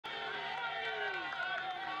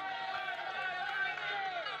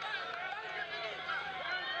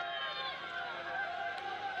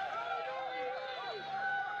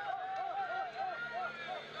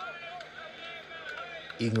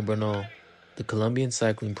Egan Bernal. The Colombian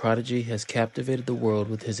cycling prodigy has captivated the world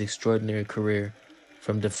with his extraordinary career,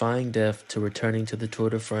 from defying death to returning to the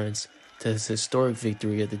Tour de France to his historic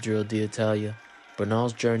victory at the Giro d'Italia.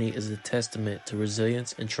 Bernal's journey is a testament to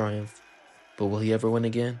resilience and triumph. But will he ever win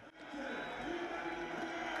again?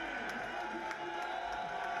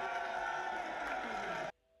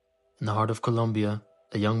 In the heart of Colombia,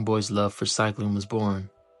 a young boy's love for cycling was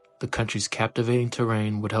born. The country's captivating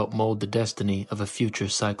terrain would help mold the destiny of a future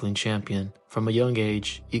cycling champion. From a young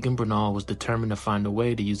age, Egan Bernal was determined to find a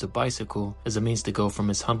way to use a bicycle as a means to go from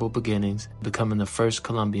his humble beginnings, becoming the first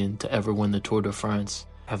Colombian to ever win the Tour de France.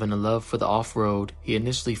 Having a love for the off-road, he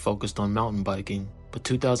initially focused on mountain biking, but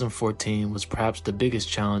 2014 was perhaps the biggest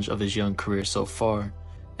challenge of his young career so far.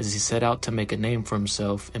 As he set out to make a name for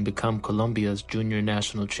himself and become Colombia's junior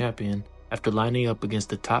national champion, after lining up against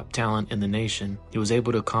the top talent in the nation, he was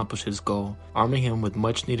able to accomplish his goal, arming him with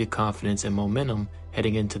much-needed confidence and momentum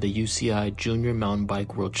heading into the UCI Junior Mountain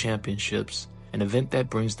Bike World Championships, an event that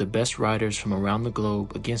brings the best riders from around the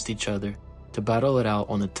globe against each other to battle it out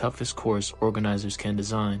on the toughest course organizers can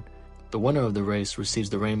design. The winner of the race receives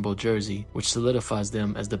the rainbow jersey, which solidifies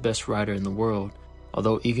them as the best rider in the world.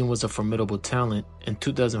 Although Egan was a formidable talent, in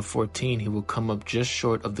 2014 he would come up just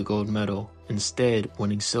short of the gold medal, instead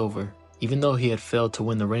winning silver. Even though he had failed to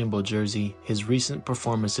win the rainbow jersey, his recent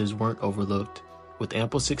performances weren't overlooked. With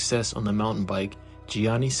ample success on the mountain bike,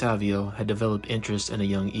 Gianni Savio had developed interest in a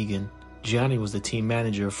young Egan. Gianni was the team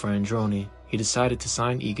manager for Androni. He decided to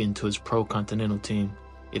sign Egan to his pro-continental team.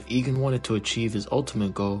 If Egan wanted to achieve his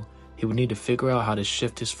ultimate goal, he would need to figure out how to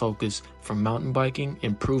shift his focus from mountain biking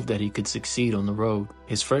and prove that he could succeed on the road.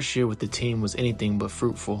 His first year with the team was anything but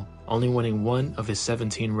fruitful, only winning one of his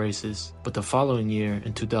 17 races. But the following year,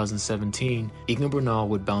 in 2017, Egan Bernal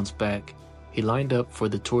would bounce back. He lined up for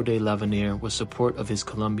the Tour de l'Avenir with support of his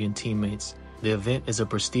Colombian teammates. The event is a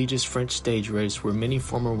prestigious French stage race where many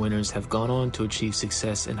former winners have gone on to achieve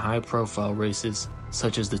success in high-profile races,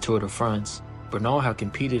 such as the Tour de France. Bernal had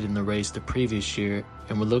competed in the race the previous year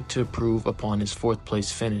and would look to improve upon his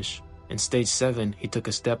fourth-place finish. In Stage 7, he took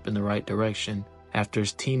a step in the right direction, after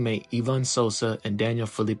his teammate Ivan Sosa and Daniel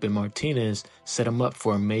Felipe Martinez set him up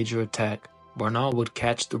for a major attack. Bernal would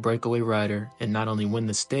catch the breakaway rider and not only win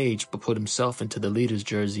the stage but put himself into the leader's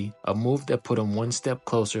jersey, a move that put him one step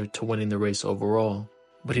closer to winning the race overall.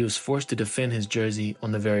 But he was forced to defend his jersey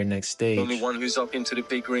on the very next stage. Only one who's up into the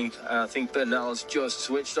big ring. I think Bernal's just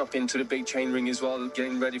switched up into the big chain ring as well,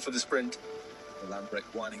 getting ready for the sprint.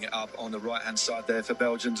 Lambrecht winding it up on the right-hand side there for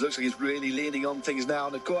Belgians. Looks like he's really leaning on things now,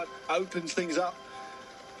 and the court opens things up.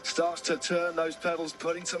 Starts to turn those pedals,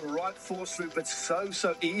 putting some right force through, but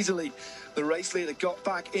so easily. The race leader got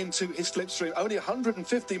back into his slipstream. Only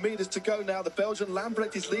 150 metres to go now. The Belgian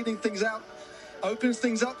Lambrecht is leading things out. Opens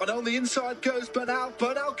things up, and on the inside goes Bernal.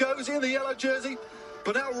 Bernal goes in the yellow jersey.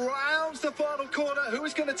 Bernal rounds the final corner. Who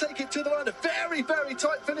is going to take it to the line? A very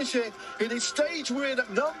tight finish here. It is stage win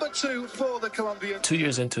number 2 for the Colombian. 2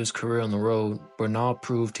 years into his career on the road, Bernal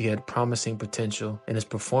proved he had promising potential, and his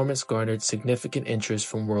performance garnered significant interest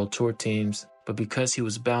from World Tour teams. But because he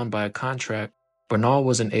was bound by a contract, Bernal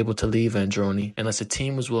wasn't able to leave Androni unless a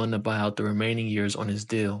team was willing to buy out the remaining years on his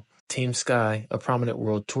deal. Team Sky, a prominent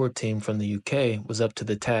World Tour team from the UK, was up to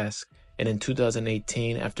the task, and in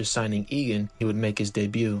 2018, after signing Egan, he would make his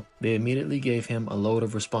debut. They immediately gave him a load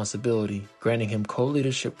of responsibility, granting him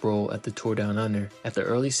co-leadership role at the Tour Down Under. At the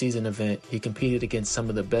early season event, he competed against some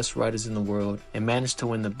of the best riders in the world and managed to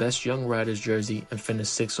win the Best Young Riders jersey and finish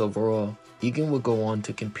 6th overall. Egan would go on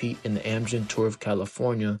to compete in the Amgen Tour of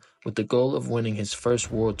California with the goal of winning his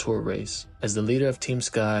first World Tour race. As the leader of Team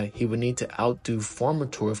Sky, he would need to outdo former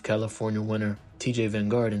Tour of California winner TJ Van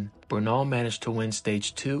Garden. Bernal managed to win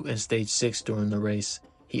Stage 2 and Stage 6 during the race.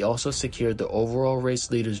 He also secured the overall race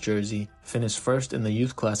leader's jersey, finished first in the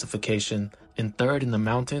youth classification, and third in the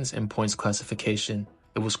mountains and points classification.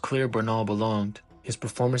 It was clear Bernal belonged. His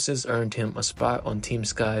performances earned him a spot on Team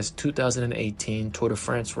Sky's 2018 Tour de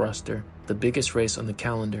France roster, the biggest race on the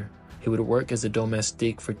calendar. He would work as a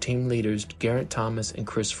domestique for team leaders Geraint Thomas and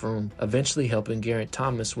Chris Froome, eventually helping Geraint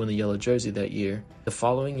Thomas win the yellow jersey that year. The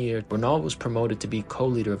following year, Bernal was promoted to be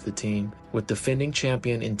co-leader of the team, with defending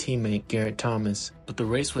champion and teammate Geraint Thomas. But the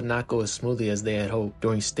race would not go as smoothly as they had hoped.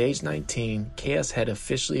 During Stage 19, chaos had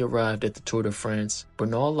officially arrived at the Tour de France.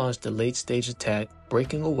 Bernal launched a late-stage attack,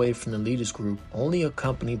 breaking away from the leaders group, only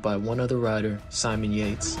accompanied by one other rider, Simon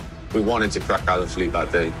Yates. We wanted to crack out of the lead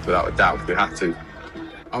that day, without a doubt. We had to.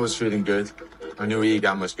 I was feeling good. I knew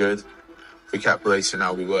Egan was good. If we kept racing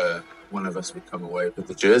how we were, one of us would come away with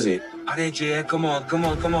the jersey. Allez, Jay, come on,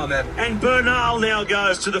 man. And Bernal now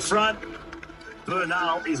goes to the front.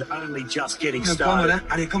 Bernal is only just getting started.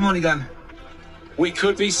 Come on, Egan. We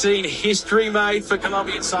could be seeing history made for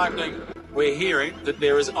Colombian cycling. We're hearing that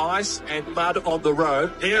there is ice and mud on the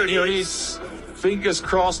road. Here it is. Fingers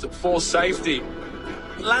crossed for safety.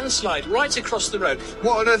 Landslide right across the road.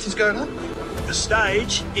 What on earth is going on? The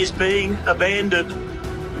stage is being abandoned.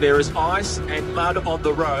 There is ice and mud on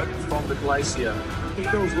the road from the glacier.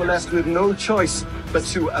 Eagles were left with no choice but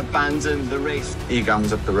to abandon the race. Egan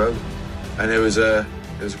was up the road, and it was a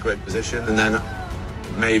great position. And then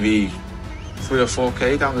maybe 3 or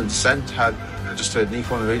 4k down the descent, I just heard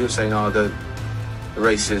Nico on the radio saying, "Oh, the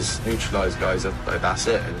race is neutralised, guys. That's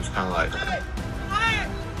it." And it was kind of like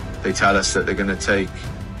they tell us that they're going to take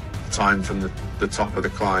time from the top of the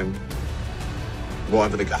climb,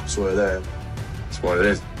 whatever the gaps were there. That's what it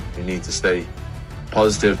is. You need to stay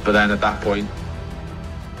positive. But then at that point,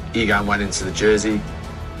 Egan went into the jersey.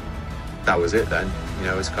 That was it then. You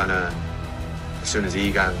know, it's kind of, as soon as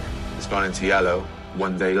Egan has gone into yellow,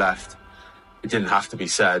 1 day left, it didn't have to be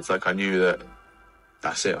said. Like, I knew that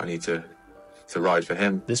that's it. I need to ride for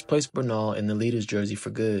him. This placed Bernal in the leader's jersey for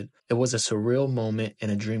good. It was a surreal moment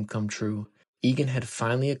and a dream come true. Egan had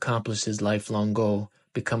finally accomplished his lifelong goal,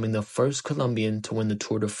 becoming the first Colombian to win the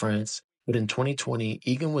Tour de France. But in 2020,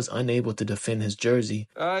 Egan was unable to defend his jersey.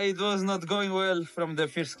 It was not going well from the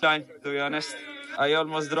first climb, to be honest. I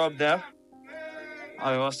almost dropped there.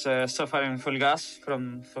 I was suffering full gas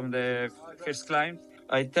from the first climb.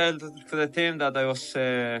 I told to the team that I was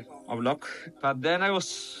a block, but then I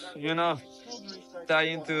was,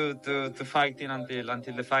 trying to fighting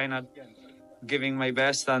until the final, giving my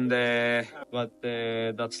best, and but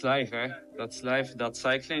that's life, eh? That's life. That's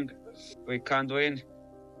cycling. We can't win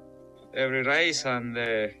every race, and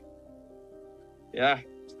I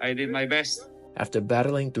did my best. After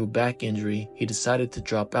battling through back injury, he decided to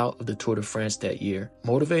drop out of the Tour de France that year.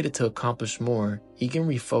 Motivated to accomplish more, Egan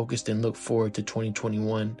refocused and looked forward to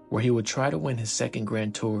 2021, where he would try to win his second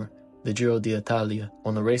Grand Tour, the Giro d'Italia.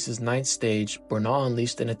 On the race's 9th stage, Bernal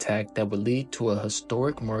unleashed an attack that would lead to a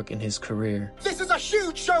historic mark in his career. This is a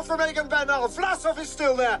huge show from Egan Bernal. Vlasov is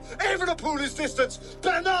still there. Evenepoel is distance.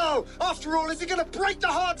 Bernal, after all, is he going to break the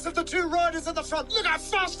hearts of the two riders at the front? Look how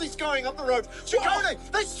fast he's going up the road. Ciccone,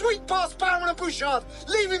 they sweep past Bauer and Bouchard,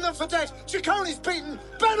 leaving them for dead. Ciccone's beaten.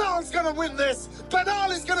 Bernal's going to win this. Bernal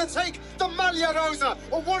is going to take the Maglia Rosa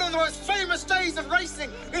on one of the most famous days of racing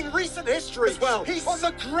in recent history as well. He's on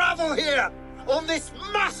the gravel here on this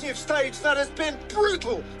massive stage that has been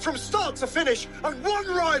brutal from start to finish, and one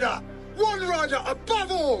rider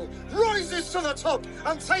above all rises to the top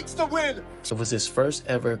and takes the win. It was his first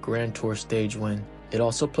ever Grand Tour stage win. It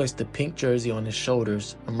also placed the pink jersey on his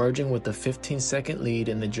shoulders, emerging with a 15-second lead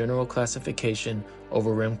in the general classification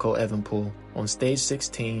over Remco Evenepoel. On stage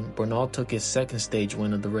 16, Bernal took his second stage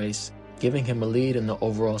win of the race, giving him a lead in the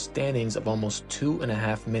overall standings of almost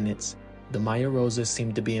 2.5 minutes. The Maglia Rosa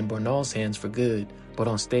seemed to be in Bernal's hands for good, but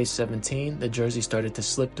on stage 17, the jersey started to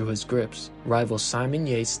slip through his grips. Rival Simon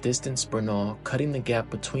Yates distanced Bernal, cutting the gap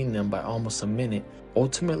between them by almost a minute,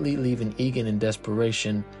 ultimately leaving Egan in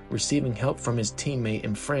desperation, receiving help from his teammate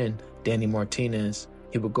and friend, Danny Martinez.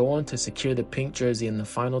 He would go on to secure the pink jersey in the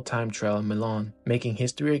final time trial in Milan, making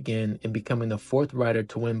history again and becoming the 4th rider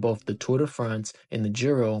to win both the Tour de France and the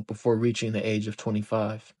Giro before reaching the age of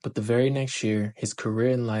 25. But the very next year, his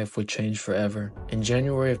career and life would change forever. In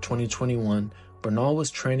January of 2021, Bernal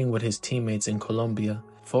was training with his teammates in Colombia.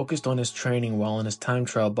 Focused on his training while on his time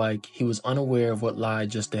trial bike, he was unaware of what lied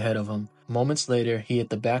just ahead of him. Moments later, he hit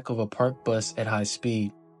the back of a parked bus at high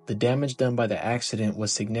speed. The damage done by the accident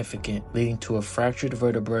was significant, leading to a fractured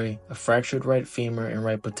vertebrae, a fractured right femur and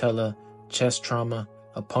right patella, chest trauma,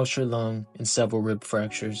 a punctured lung, and several rib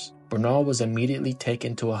fractures. Bernal was immediately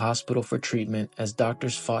taken to a hospital for treatment as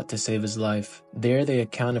doctors fought to save his life. There they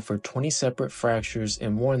accounted for 20 separate fractures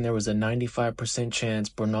and warned there was a 95% chance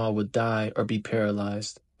Bernal would die or be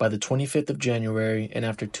paralyzed. By the 25th of January, and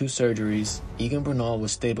after 2 surgeries, Egan Bernal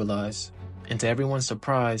was stabilized. And to everyone's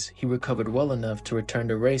surprise, he recovered well enough to return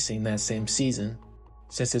to racing that same season.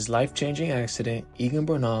 Since his life-changing accident, Egan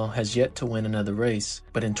Bernal has yet to win another race,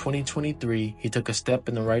 but in 2023, he took a step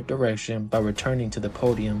in the right direction by returning to the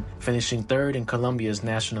podium, finishing 3rd in Colombia's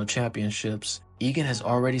national championships. Egan has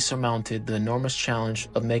already surmounted the enormous challenge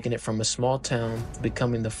of making it from a small town to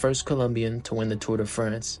becoming the first Colombian to win the Tour de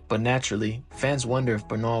France. But naturally, fans wonder if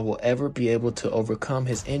Bernal will ever be able to overcome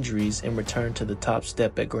his injuries and return to the top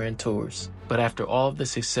step at Grand Tours. But after all of the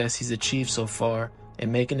success he's achieved so far,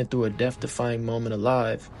 and making it through a death-defying moment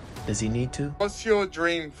alive, does he need to? What's your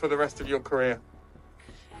dream for the rest of your career?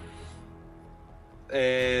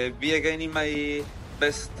 Be again in my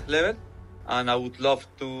best level, and I would love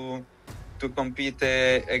to to compete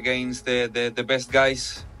against the best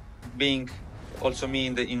guys, being also me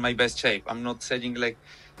in my best shape. I'm not saying like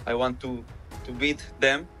I want to beat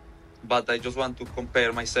them, but I just want to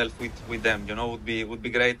compare myself with them. You know, would be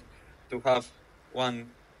great to have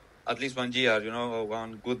at least 1 year, you know,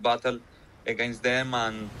 one good battle against them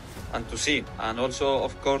and to see. And also,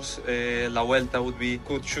 of course, La Vuelta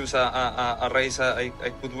could choose a race I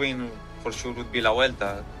could win. For sure would be La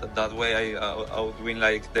Vuelta. That way I would win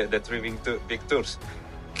like the 3 big tours.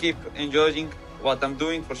 Keep enjoying what I'm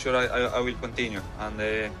doing. For sure I will continue.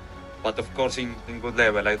 And but of course in good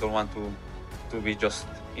level. I don't want to be just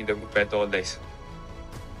in the group all days.